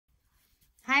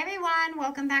everyone,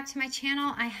 welcome back to my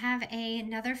channel. I have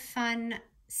another fun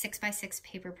 6x6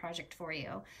 paper project for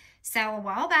you. So a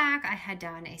while back I had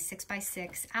done a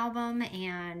 6x6 album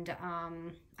and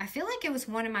I feel like it was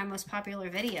one of my most popular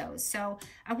videos. So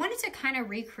I wanted to kind of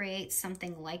recreate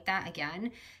something like that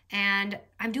again. And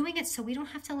I'm doing it so we don't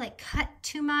have to like cut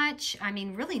too much. I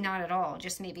mean, really not at all,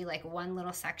 just maybe like one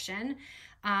little section.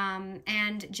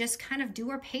 And just kind of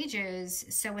do our pages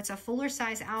so it's a fuller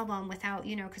size album without,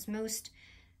 you know, because most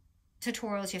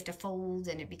tutorials you have to fold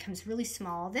and it becomes really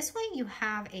small. This way you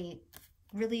have a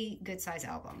really good size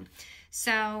album.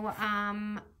 So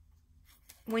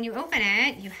when you open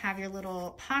it, you have your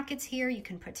little pockets here. You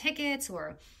can put tickets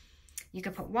or you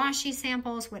can put washi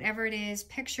samples, whatever it is,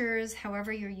 pictures,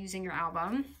 however you're using your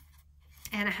album.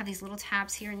 And I have these little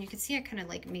tabs here, and you can see I kind of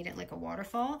like made it like a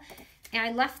waterfall. And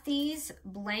I left these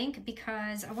blank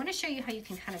because I want to show you how you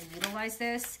can kind of utilize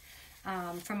this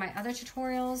from my other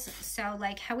tutorials. So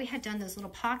like how we had done those little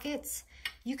pockets,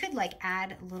 you could like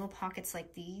add little pockets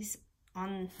like these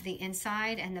on the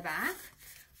inside and the back,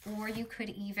 or you could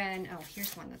even, oh,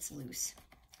 here's one that's loose.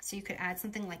 So you could add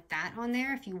something like that on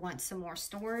there if you want some more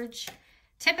storage.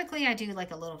 Typically I do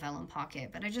like a little vellum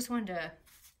pocket, but I just wanted to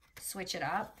switch it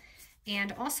up.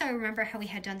 And also remember how we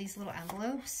had done these little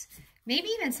envelopes? Maybe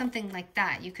even something like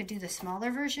that. You could do the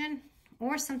smaller version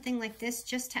or something like this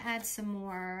just to add some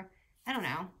more, I don't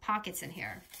know, pockets in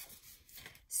here.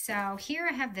 So here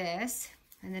I have this,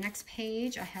 and the next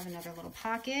page I have another little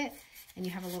pocket, and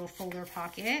you have a little folder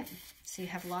pocket. So you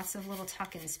have lots of little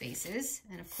tuck-in spaces,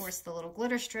 and of course the little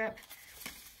glitter strip.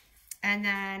 And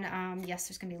then, yes,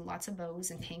 there's gonna be lots of bows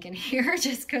and pink in here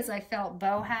just because I felt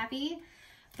bow happy.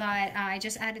 But I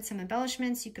just added some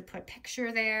embellishments. You could put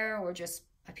picture there or just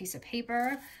a piece of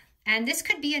paper. And this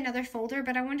could be another folder,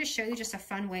 but I wanted to show you just a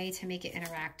fun way to make it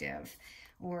interactive.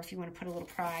 Or if you want to put a little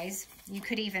prize, you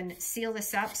could even seal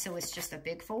this up so it's just a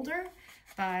big folder.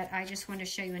 But I just wanted to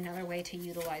show you another way to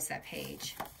utilize that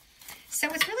page. So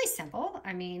it's really simple.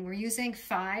 I mean, we're using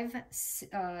 5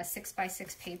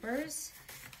 6x6 papers.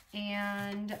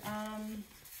 And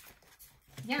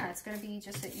yeah, it's going to be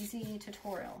just an easy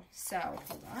tutorial. So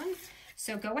hold on.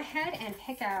 So go ahead and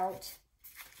pick out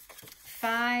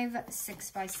 5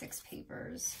 6x6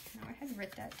 papers. Now I had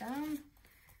written that down.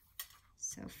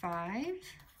 So 5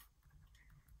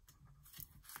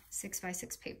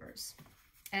 6x6 papers.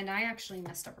 And I actually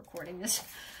messed up recording this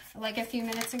like a few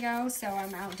minutes ago, so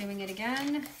I'm out doing it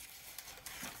again.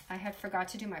 I had forgot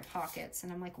to do my pockets,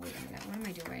 and I'm like, wait a minute, what am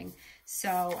I doing?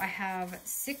 So I have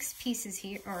 6 pieces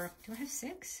here, or do I have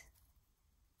 6?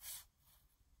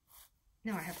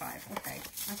 No, I have 5. Okay, I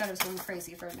thought I was going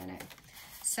crazy for a minute.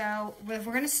 So we're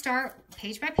going to start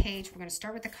page by page. We're going to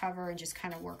start with the cover and just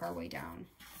kind of work our way down.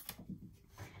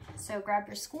 So grab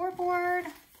your scoreboard.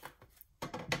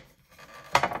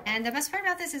 And the best part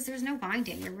about this is there's no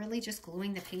binding. You're really just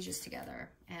gluing the pages together.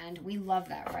 And we love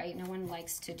that, right? No one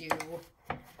likes to do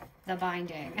the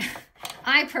binding.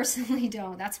 I personally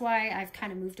don't. That's why I've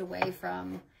kind of moved away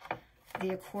from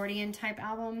the accordion type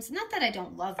albums. Not that I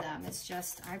don't love them. It's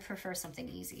just I prefer something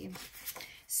easy.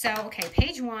 So, okay,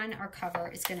 page 1, our cover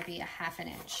is going to be a 1/2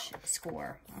 inch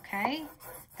score, okay?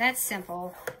 That's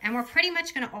simple. And we're pretty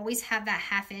much going to always have that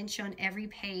 1/2 inch on every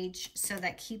page, so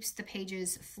that keeps the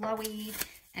pages flowy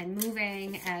and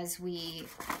moving as we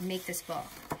make this book.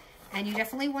 And you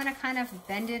definitely want to kind of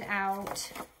bend it out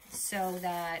so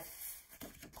that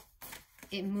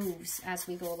it moves as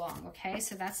we go along, okay?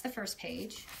 So that's the first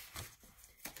page.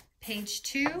 Page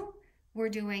 2, we're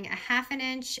doing a 1/2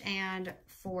 inch and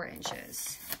 4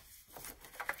 inches.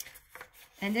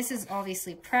 And this is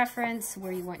obviously preference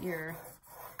where you want your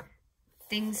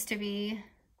things to be.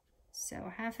 So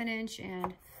 1/2 inch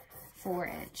and 4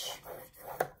 inch.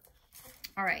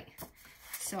 All right,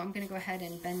 so I'm gonna go ahead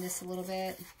and bend this a little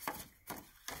bit,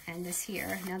 and this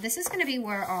here. Now this is gonna be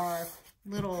where our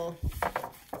little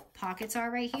pockets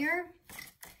are right here.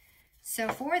 So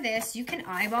for this, you can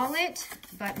eyeball it,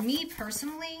 but me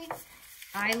personally,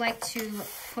 I like to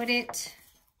put it,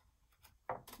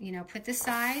 you know, put the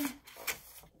side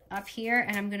up here,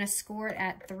 and I'm gonna score it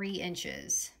at 3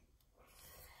 inches.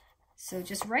 So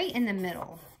just right in the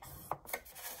middle.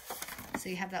 So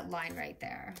you have that line right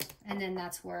there. And then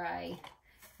that's where I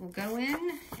will go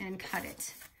in and cut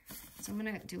it. So I'm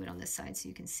gonna do it on this side so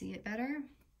you can see it better.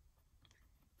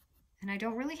 And I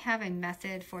don't really have a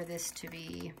method for this to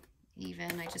be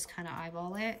even. I just kind of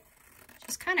eyeball it.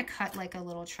 Just kind of cut like a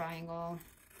little triangle,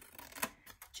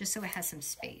 just so it has some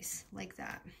space like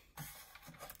that.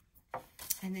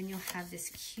 And then you'll have this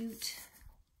cute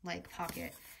like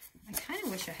pocket. I kind of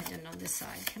wish I had done it on this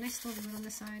side. Can I still do it on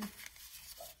this side?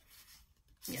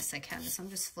 Yes, I can. So I'm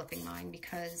just flipping mine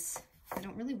because I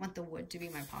don't really want the wood to be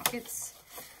my pockets.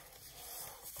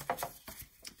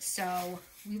 So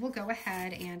we will go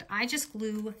ahead and I just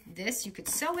glue this. You could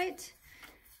sew it.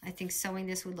 I think sewing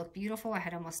this would look beautiful. I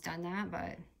had almost done that,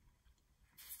 but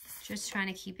just trying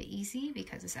to keep it easy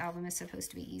because this album is supposed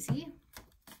to be easy.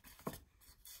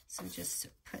 So just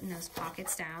putting those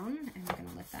pockets down, and I'm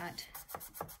gonna let that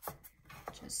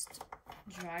just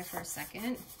dry for a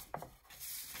second.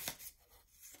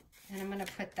 And I'm gonna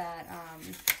put that,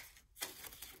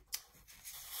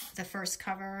 the first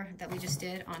cover that we just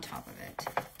did on top of it.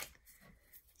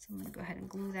 So I'm gonna go ahead and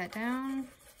glue that down.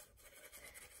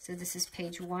 So this is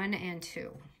page 1 and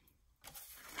 2.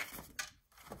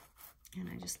 And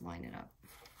I just line it up.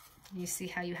 You see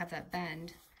how you have that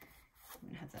bend. I'm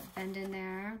gonna have that bend in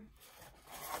there.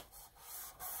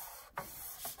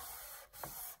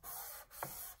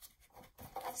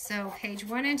 So page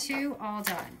 1 and 2, all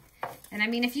done. And I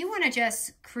mean, if you want to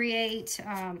just create,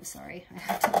 sorry, I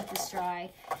have to let this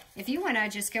dry. If you want to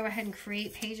just go ahead and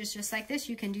create pages just like this,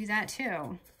 you can do that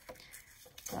too.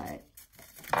 But,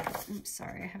 oops,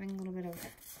 sorry, I'm having a little bit of,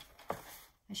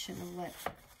 I shouldn't have let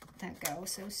that go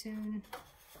so soon.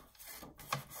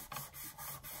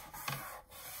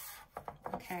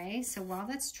 Okay, so while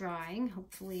that's drying,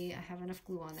 hopefully I have enough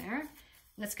glue on there.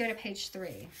 Let's go to page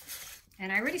 3.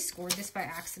 And I already scored this by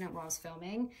accident while I was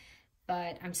filming,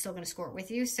 but I'm still going to score it with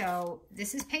you. So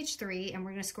this is page 3, and we're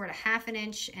going to score it 1/2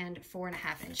 inch and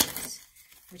 4.5 inches,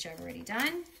 which I've already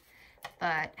done.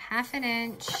 But 1/2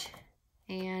 inch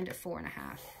and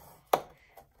 4.5.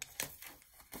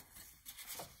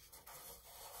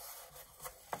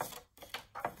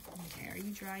 Okay, are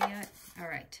you dry yet? All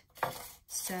right.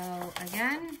 So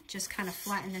again, just kind of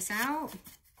flatten this out,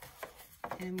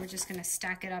 and we're just going to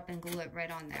stack it up and glue it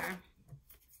right on there.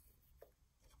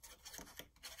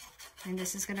 And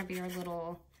this is going to be our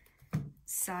little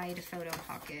side photo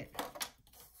pocket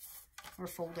or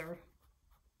folder.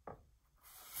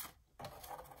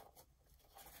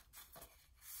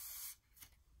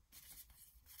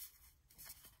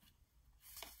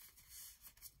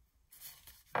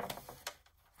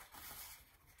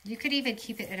 You could even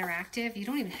keep it interactive. You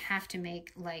don't even have to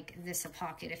make like this a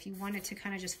pocket. If you wanted to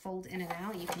kind of just fold in and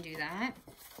out, you can do that.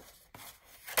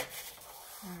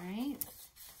 All right.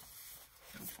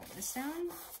 Fold this down,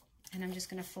 and I'm just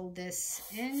going to fold this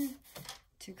in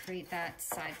to create that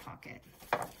side pocket.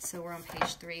 So we're on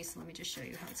page 3, so let me just show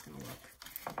you how it's going to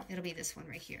look. It'll be this one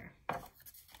right here.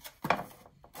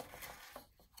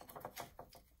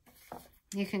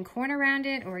 You can corner around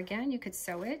it, or again, you could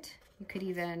sew it. You could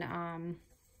even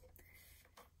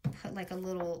put like a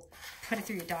little, put it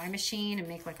through your die machine and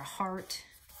make like a heart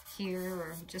here,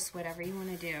 or just whatever you want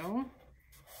to do.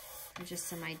 Or just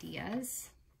some ideas.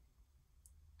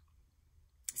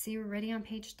 See, we're ready on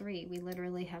page 3. We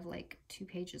literally have like 2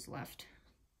 pages left.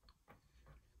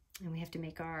 And we have to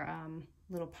make our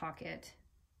little pocket.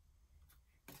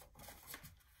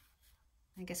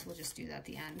 I guess we'll just do that at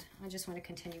the end. I just want to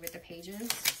continue with the pages.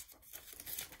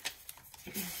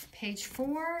 Page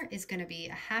 4 is going to be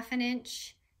 1/2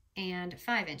 inch and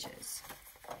 5 inches.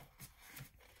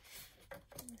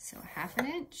 So 1/2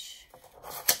 inch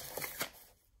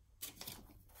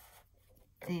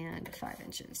and 5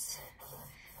 inches.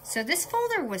 So this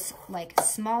folder was like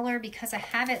smaller because I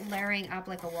have it layering up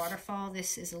like a waterfall.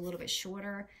 This is a little bit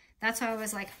shorter. That's why I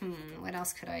was like, what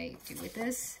else could I do with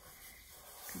this?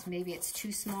 Because maybe it's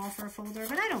too small for a folder,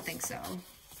 but I don't think so.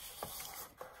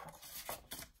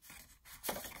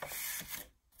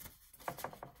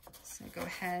 So go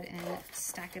ahead and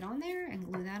stack it on there and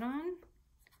glue that on.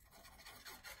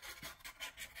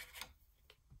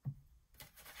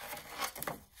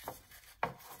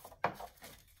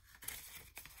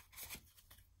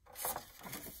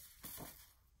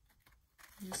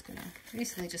 I'm just gonna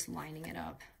basically just lining it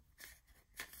up.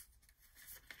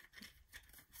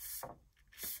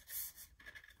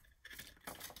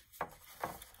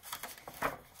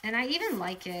 And I even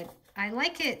like it. I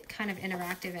like it kind of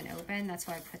interactive and open. That's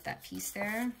why I put that piece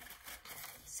there.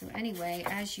 So anyway,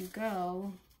 as you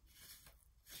go,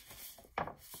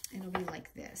 it'll be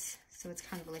like this. So it's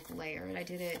kind of like layered. I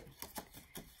did it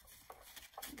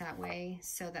that way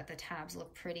so that the tabs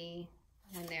look pretty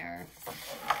when they're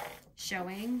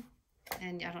showing.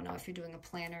 And I don't know if you're doing a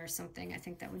planner or something, I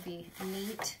think that would be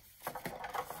neat.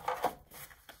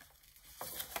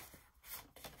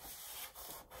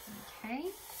 Okay.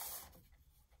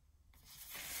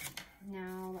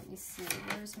 Now let me see,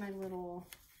 where's my little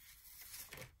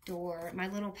door, my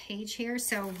little page here?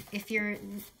 So if you're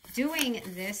doing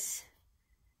this,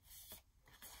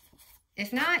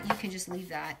 if not, you can just leave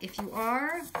that. If you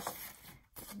are,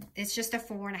 It's just a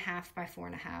 4.5 by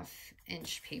 4.5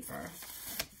 inch paper.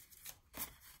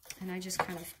 And I just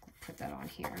kind of put that on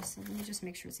here. So let me just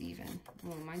make sure it's even.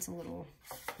 Oh, mine's a little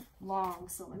long,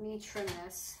 so let me trim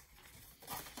this.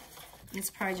 It's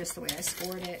probably just the way I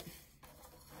scored it.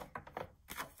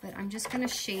 But I'm just gonna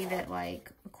shave it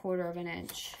like 1/4 of an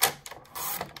inch.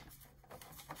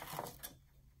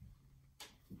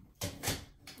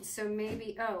 So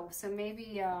maybe,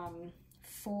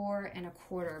 4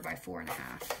 1/4 by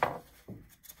 4.5.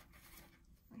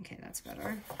 Okay, that's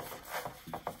better.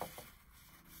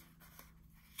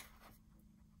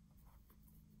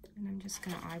 And I'm just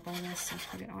gonna eyeball this and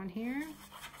put it on here.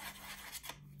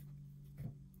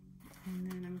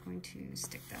 And then I'm going to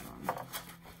stick that on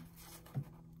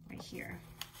right here.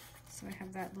 So I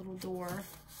have that little door.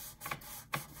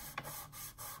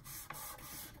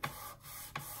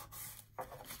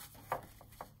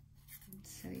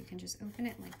 So you can just open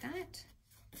it like that.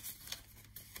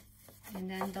 And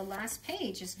then the last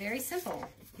page is very simple.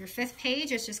 Your 5th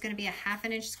page is just going to be a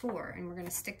 1/2 inch score, and we're going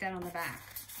to stick that on the back.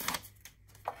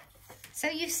 So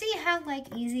you see how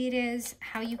like easy it is,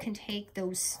 how you can take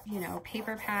those, you know,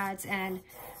 paper pads. And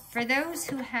for those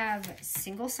who have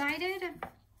single-sided,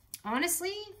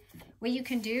 honestly, what you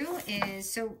can do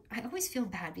is, so I always feel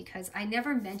bad because I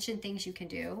never mention things you can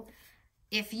do.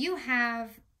 If you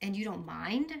have, and you don't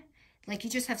mind, like you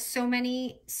just have so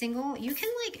many single, you can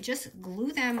like just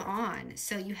glue them on.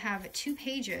 So you have 2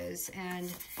 pages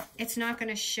and it's not going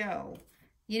to show.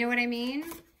 You know what I mean?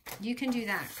 You can do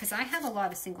that because I have a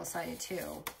lot of single-sided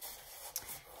too.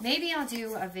 Maybe I'll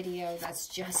do a video that's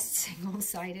just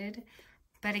single-sided.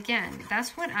 But again,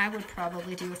 that's what I would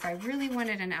probably do if I really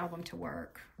wanted an album to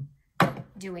work,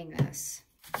 doing this.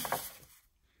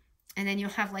 And then you'll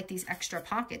have like these extra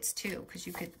pockets too, because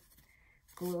you could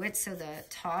glue it so the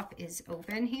top is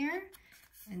open here.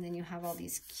 And then you have all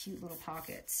these cute little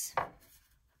pockets.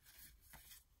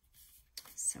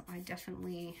 So I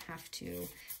definitely have to,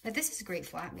 but this is great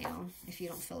flat mail if you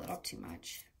don't fill it up too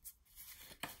much.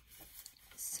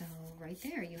 So right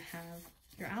there you have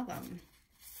your album.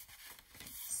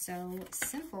 So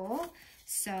simple.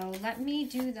 So let me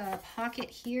do the pocket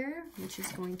here, which is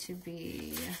going to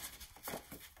be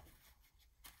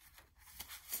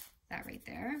that right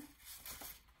there.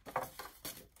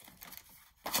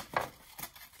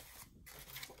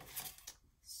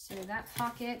 So that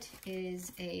pocket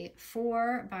is a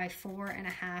 4 by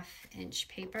 4.5 inch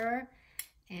paper,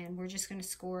 and we're just going to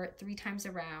score it 3 times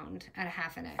around at a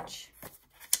 1/2 inch.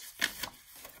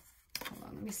 Hold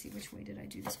on, let me see which way did I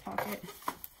do this pocket.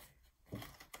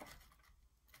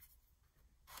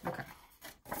 Okay.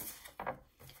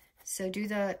 So do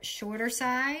the shorter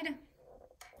side.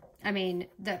 I mean,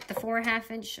 the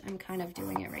 4.5 inch, I'm kind of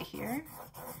doing it right here.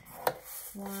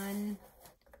 1,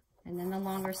 and then the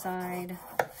longer side,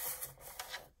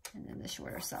 and then the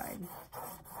shorter side.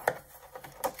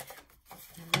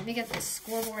 And let me get this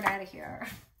scoreboard out of here.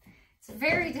 It's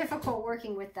very difficult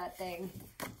working with that thing,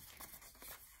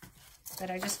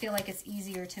 but I just feel like it's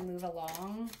easier to move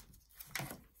along.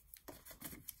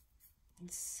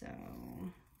 And so,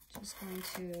 just going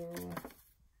to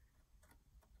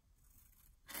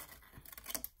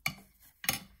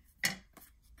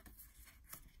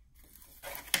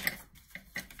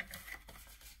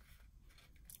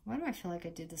why do I feel like I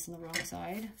did this on the wrong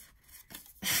side?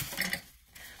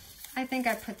 I think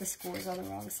I put the scores on the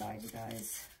wrong side, you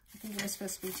guys. I think it was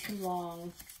supposed to be too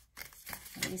long.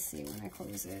 Let me see when I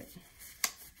close it.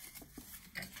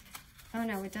 Oh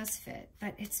no, it does fit,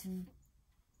 but it's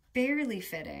barely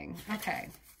fitting. Okay.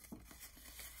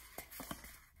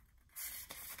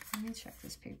 Let me check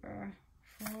this paper.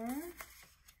 4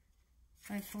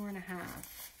 by 4.5.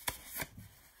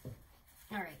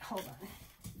 All right, hold on.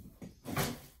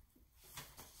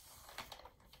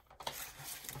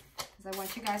 I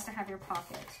want you guys to have your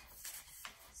pocket.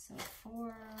 So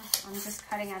 4, I'm just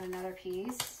cutting out another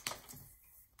piece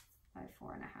by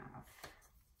 4.5.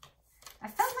 I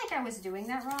felt like I was doing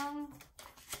that wrong.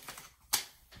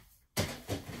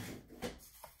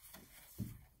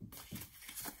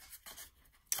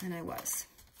 And I was.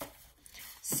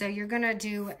 So you're gonna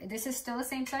do, this is still the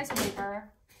same size paper.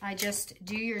 I just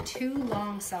do your 2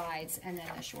 long sides and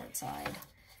then the short side.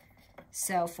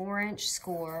 So 4 inch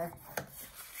score,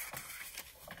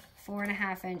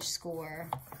 4.5 inch score,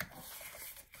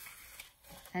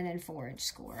 and then 4 inch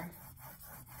score,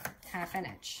 1/2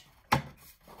 inch.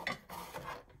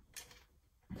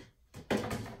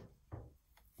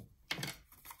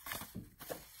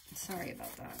 Sorry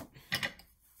about that.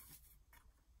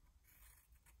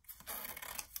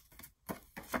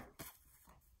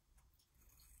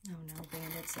 Oh no,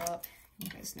 bandits up. You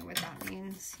guys know what that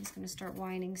means. He's going to start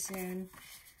whining soon.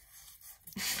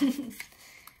 I'm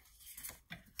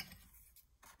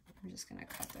just going to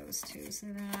cut those two so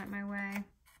they're not in my way.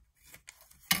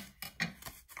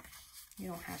 You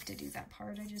don't have to do that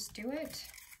part. I just do it.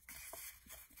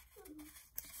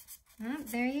 Oh,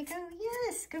 there you go.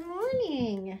 Yes, good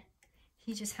morning.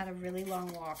 He just had a really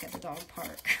long walk at the dog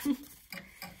park.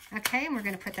 Okay, and we're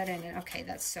going to put that in. Okay,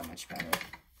 that's so much better.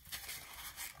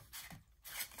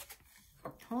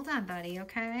 Hold on, buddy,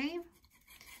 okay?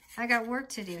 I got work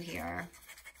to do here.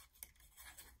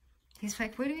 He's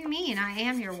like, what do you mean? I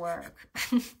am your work.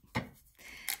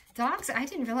 Dogs, I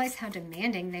didn't realize how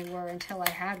demanding they were until I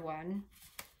had one.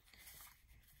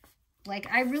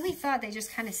 Like, I really thought they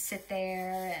just kind of sit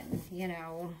there and, you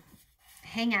know,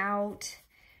 hang out.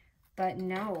 But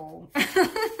no.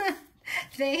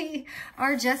 They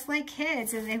are just like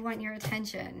kids and they want your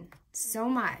attention so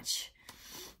much.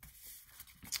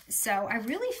 So I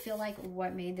really feel like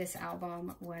what made this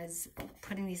album was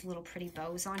putting these little pretty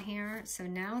bows on here. So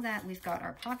now that we've got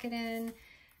our pocket in,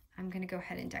 I'm going to go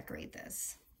ahead and decorate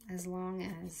this. As long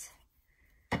as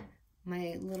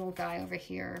my little guy over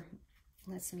here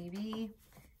lets me be.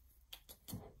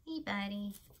 Hey,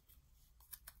 buddy.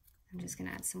 I'm just going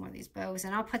to add some more of these bows.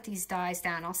 And I'll put these dies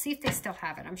down. I'll see if they still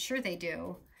have it. I'm sure they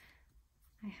do.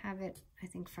 I have it, I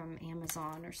think, from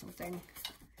Amazon or something.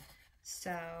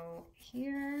 So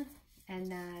here, and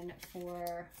then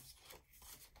for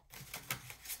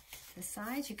the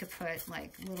sides, you could put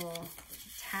like little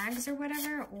tags or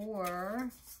whatever, or,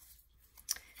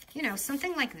 you know,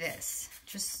 something like this,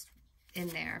 just in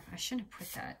there. I shouldn't have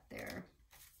put that there.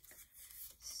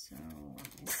 So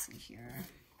let me see here.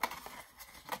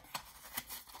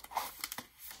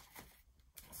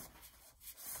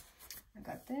 I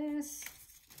got this,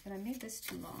 but I made this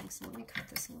too long, so let me cut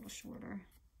this a little shorter.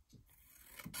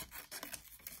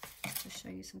 To show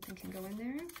you something can go in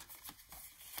there.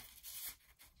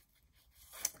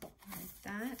 Like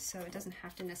that, so it doesn't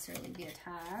have to necessarily be a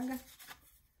tag.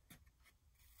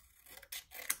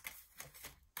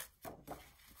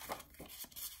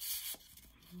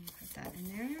 Put that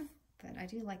in there, but I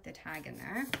do like the tag in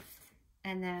there.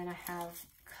 And then I have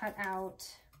cut out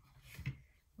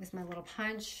with my little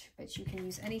punch, but you can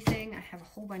use anything. I have a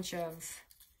whole bunch of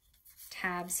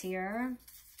tabs here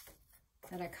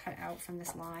that I cut out from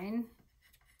this line.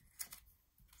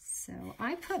 So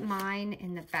I put mine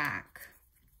in the back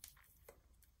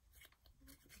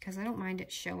because I don't mind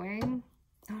it showing.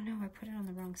 Oh no, I put it on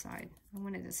the wrong side. I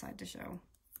wanted this side to show.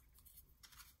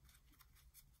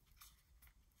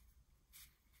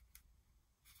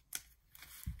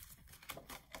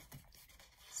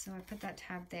 So I put that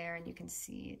tab there and you can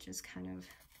see it just kind of,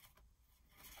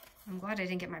 I'm glad I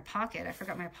didn't get my pocket. I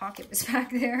forgot my pocket was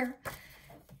back there.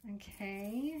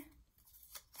 Okay.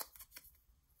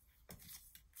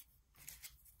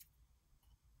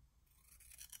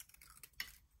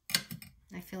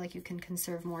 I feel like you can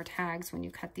conserve more tags when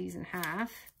you cut these in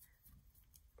half.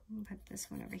 Put this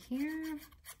one over here.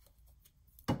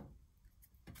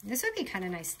 This would be kind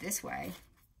of nice this way.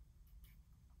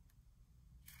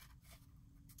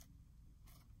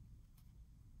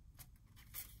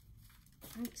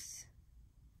 Oops.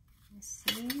 Let's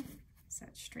see. Is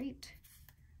that straight?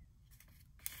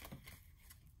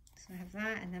 So I have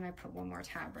that, and then I put one more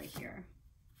tab right here.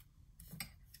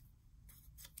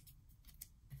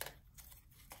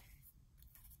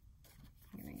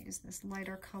 I'm going to use this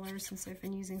lighter color since I've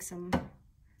been using some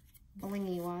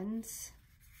blingy ones.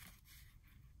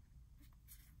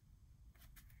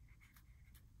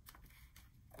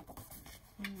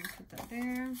 I'm going to put that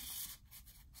there.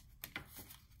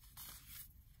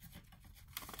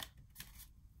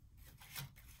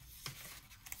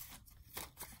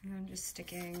 And I'm just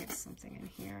sticking something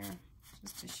in here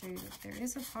just to show you that there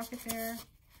is a pocket there.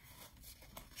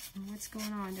 And what's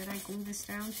going on? Did I glue this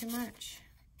down too much?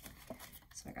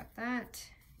 So I got that,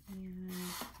 and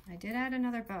I did add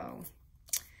another bow,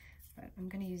 but I'm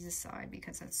going to use this side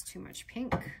because that's too much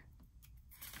pink.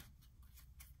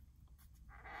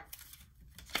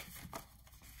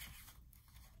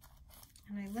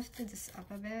 And I lifted this up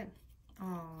a bit.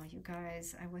 Oh, you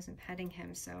guys, I wasn't petting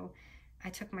him, so I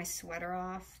took my sweater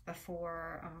off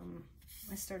before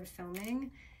I started filming,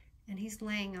 and he's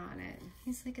laying on it.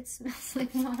 He's like, it smells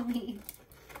like mommy.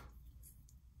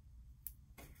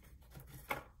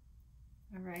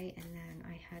 All right, and then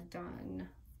I had done,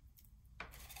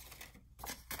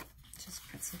 just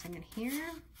put something in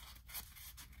here.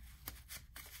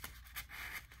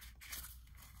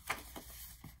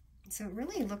 So it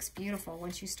really looks beautiful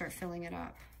once you start filling it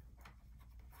up.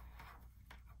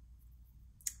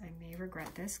 I may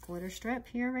regret this glitter strip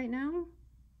here right now.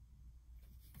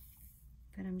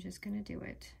 but I'm just gonna do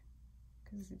it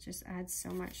because it just adds so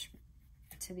much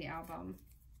to the album.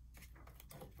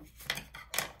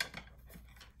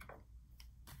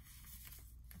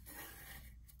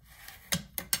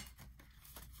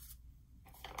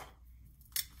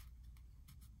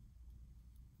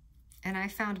 And I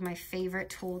found my favorite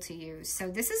tool to use. So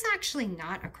this is actually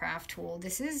not a craft tool.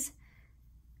 This is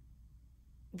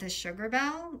the Sugar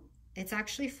Bell. It's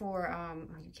actually for, oh,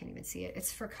 you can't even see it.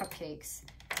 It's for cupcakes.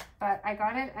 But I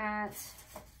got it at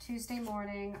Tuesday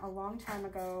Morning a long time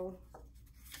ago.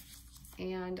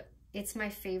 And it's my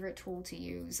favorite tool to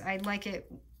use. I like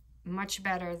it much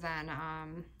better than,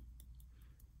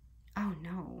 oh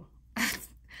no.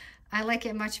 I like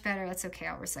it much better. That's okay,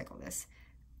 I'll recycle this.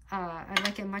 I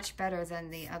like it much better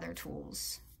than the other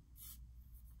tools.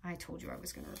 I told you I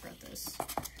was going to regret this.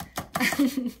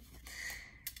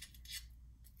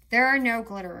 There are no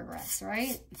glitter regrets,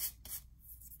 right?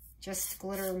 Just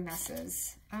glitter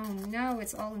messes. Oh no,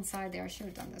 it's all inside there. I should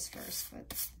have done this first,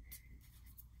 but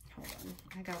hold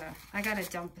on. I gotta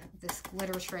dump this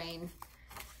glitter train.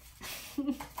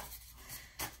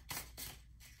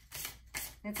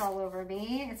 It's all over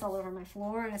me. It's all over my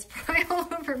floor, and it's probably all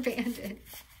over Bandit.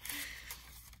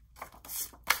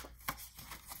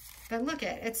 But look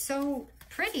at it, it's so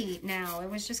pretty now. It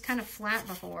was just kind of flat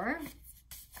before.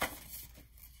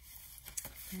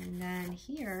 And then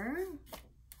here,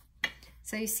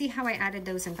 so you see how I added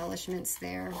those embellishments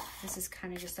there. This is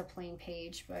kind of just a plain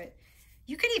page, but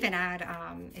you could even add,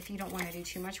 if you don't want to do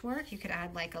too much work, you could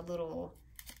add like a little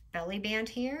belly band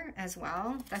here as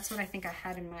well. That's what I think I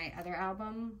had in my other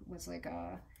album, was like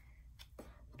a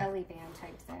belly band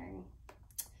type thing.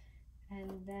 And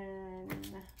then,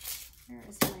 where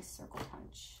is my circle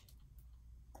punch?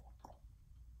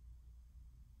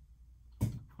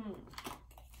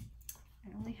 I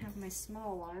only have my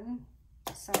small one.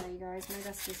 Sorry guys, my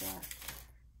desk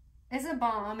is a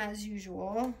bomb as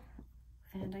usual.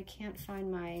 And I can't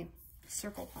find my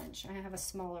circle punch. I have a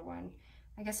smaller one.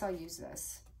 I guess I'll use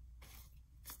this.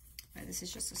 But this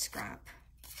is just a scrap.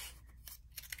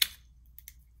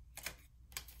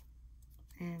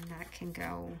 And that can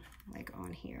go like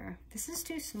on here. This is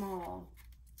too small.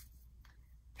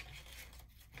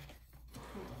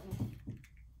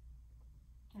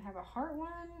 I have a heart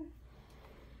one.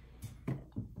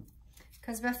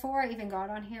 Because before I even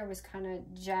got on here, I was kind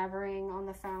of jabbering on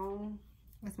the phone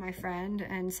with my friend.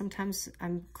 And sometimes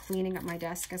I'm cleaning up my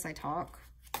desk as I talk.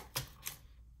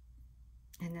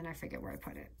 And then I forget where I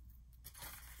put it.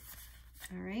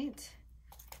 All right.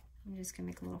 I'm just gonna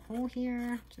make a little hole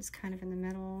here, just kind of in the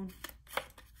middle.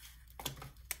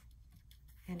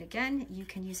 And again, you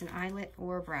can use an eyelet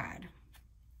or a brad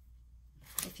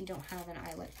if you don't have an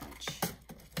eyelet punch.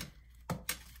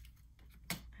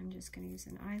 I'm just gonna use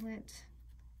an eyelet.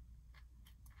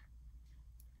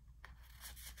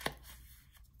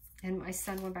 And my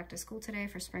son went back to school today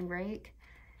for spring break,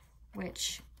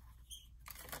 which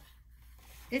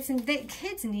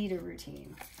kids need a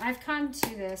routine. I've come to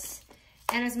this.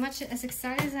 And as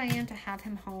excited as I am to have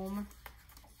him home,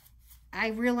 I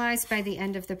realized by the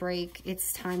end of the break,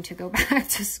 it's time to go back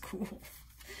to school.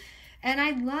 And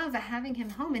I love having him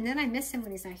home. And then I miss him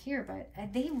when he's not here.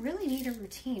 But they really need a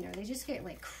routine, or they just get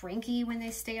like cranky when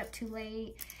they stay up too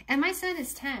late. And my son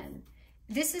is 10.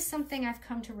 This is something I've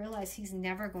come to realize he's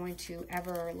never going to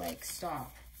ever like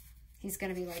stop. He's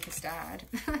going to be like his dad.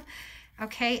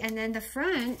 Okay, and then the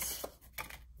front,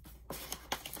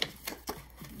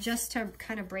 just to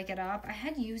kind of break it up, I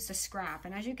had used a scrap,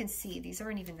 and as you can see, these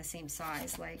aren't even the same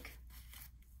size. Like,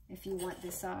 if you want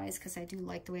this size, because I do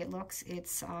like the way it looks,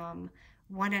 it's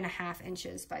 1.5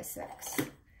 inches by 6.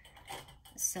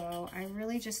 So I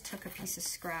really just took a piece of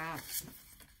scrap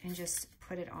and just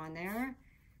put it on there,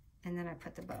 and then I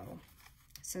put the bow.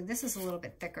 So this is a little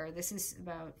bit thicker. This is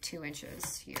about 2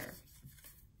 inches here.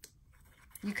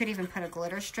 You could even put a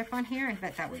glitter strip on here. I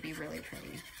bet that would be really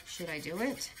pretty. Should I do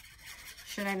it?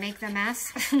 Should I make the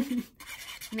mess?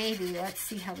 Maybe. Let's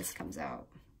see how this comes out.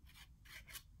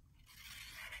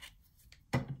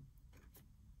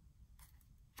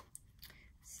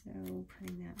 So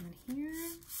putting that one here.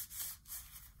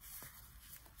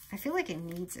 I feel like it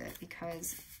needs it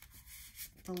because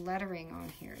the lettering on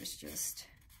here is just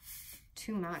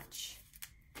too much.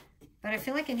 But I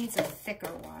feel like it needs a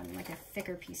thicker one, like a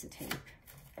thicker piece of tape.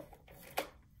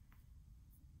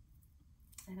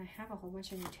 And I have a whole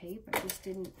bunch of new tape. I just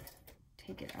didn't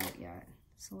take it out yet.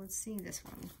 So let's see this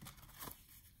one.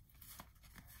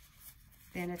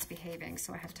 Then it's behaving,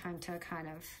 so I have time to kind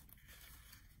of,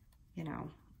 you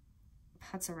know,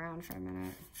 putz around for a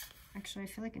minute. Actually, I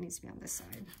feel like it needs to be on this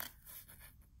side.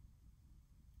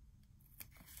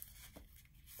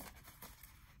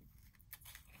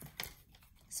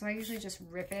 So I usually just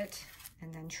rip it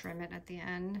and then trim it at the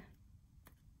end.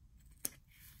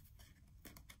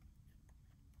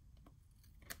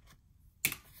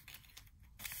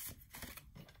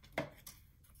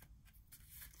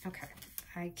 Okay,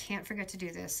 I can't forget to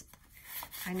do this.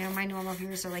 I know my normal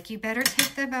viewers are like, you better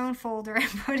take the bone folder and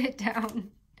put it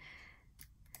down.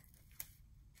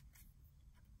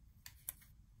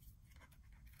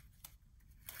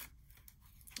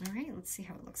 All right, let's see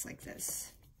how it looks like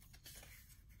this.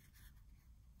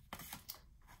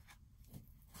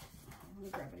 Let me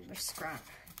grab another scrap.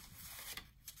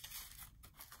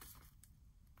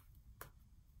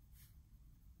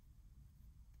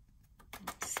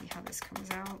 Let's see how this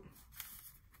comes out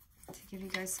to give you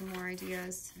guys some more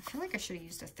ideas. I feel like I should have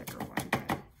used a thicker one,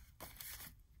 but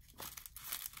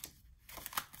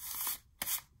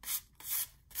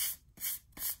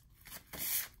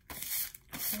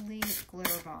holy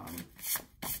glitter bomb.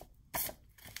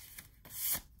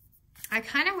 I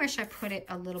kind of wish I put it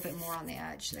a little bit more on the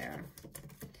edge there,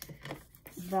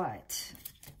 but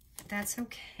that's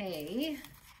okay.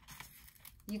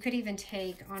 You could even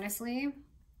take, honestly,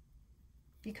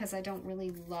 because I don't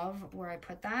really love where I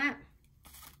put that.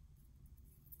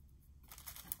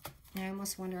 I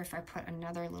almost wonder if I put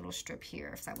another little strip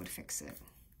here, if that would fix it.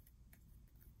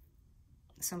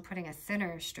 So I'm putting a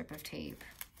thinner strip of tape.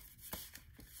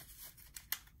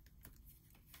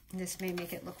 This may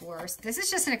make it look worse. This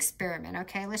is just an experiment,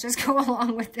 okay? Let's just go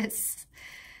along with this.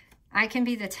 I can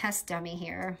be the test dummy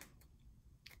here.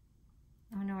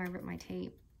 Oh no, I ripped my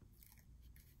tape.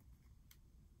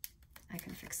 I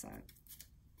can fix that.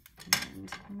 And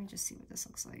let me just see what this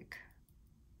looks like.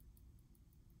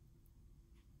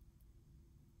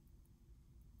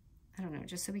 I don't know,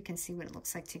 just so we can see what it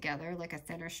looks like together, like a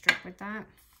thinner strip with that.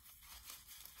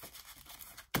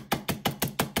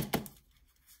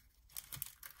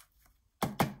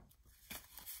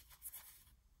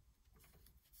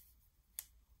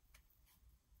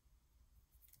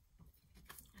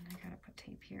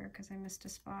 Tape here because I missed a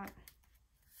spot.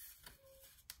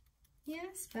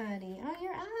 Yes, buddy. Oh,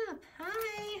 you're up.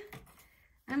 Hi.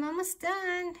 I'm almost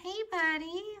done. Hey,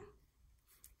 buddy.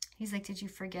 He's like, did you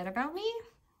forget about me?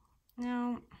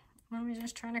 No, I was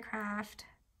just trying to craft.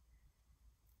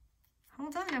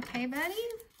 Hold on, okay, buddy?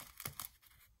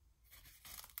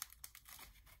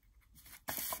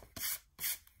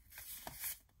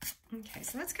 Okay,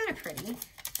 so that's kind of pretty,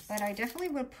 but I definitely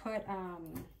would put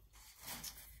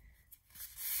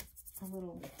a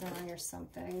little die or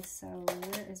something. So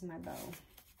where is my bow?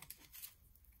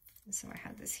 So I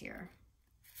had this here.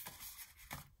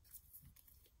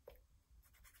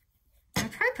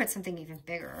 I'd probably put something even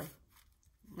bigger,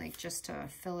 like just to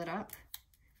fill it up.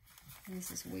 And this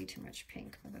is way too much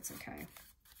pink, but that's okay.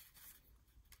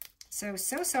 So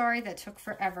sorry that took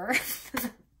forever.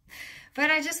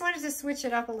 But I just wanted to switch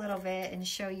it up a little bit and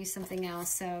show you something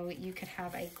else. So you could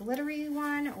have a glittery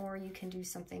one, or you can do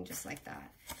something just like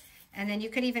that. And then you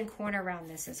could even corner around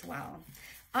this as well.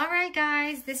 All right,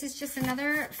 guys, this is just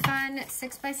another fun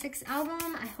 6x6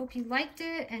 album. I hope you liked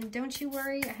it, and don't you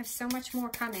worry, I have so much more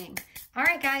coming. All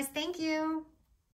right, guys, thank you.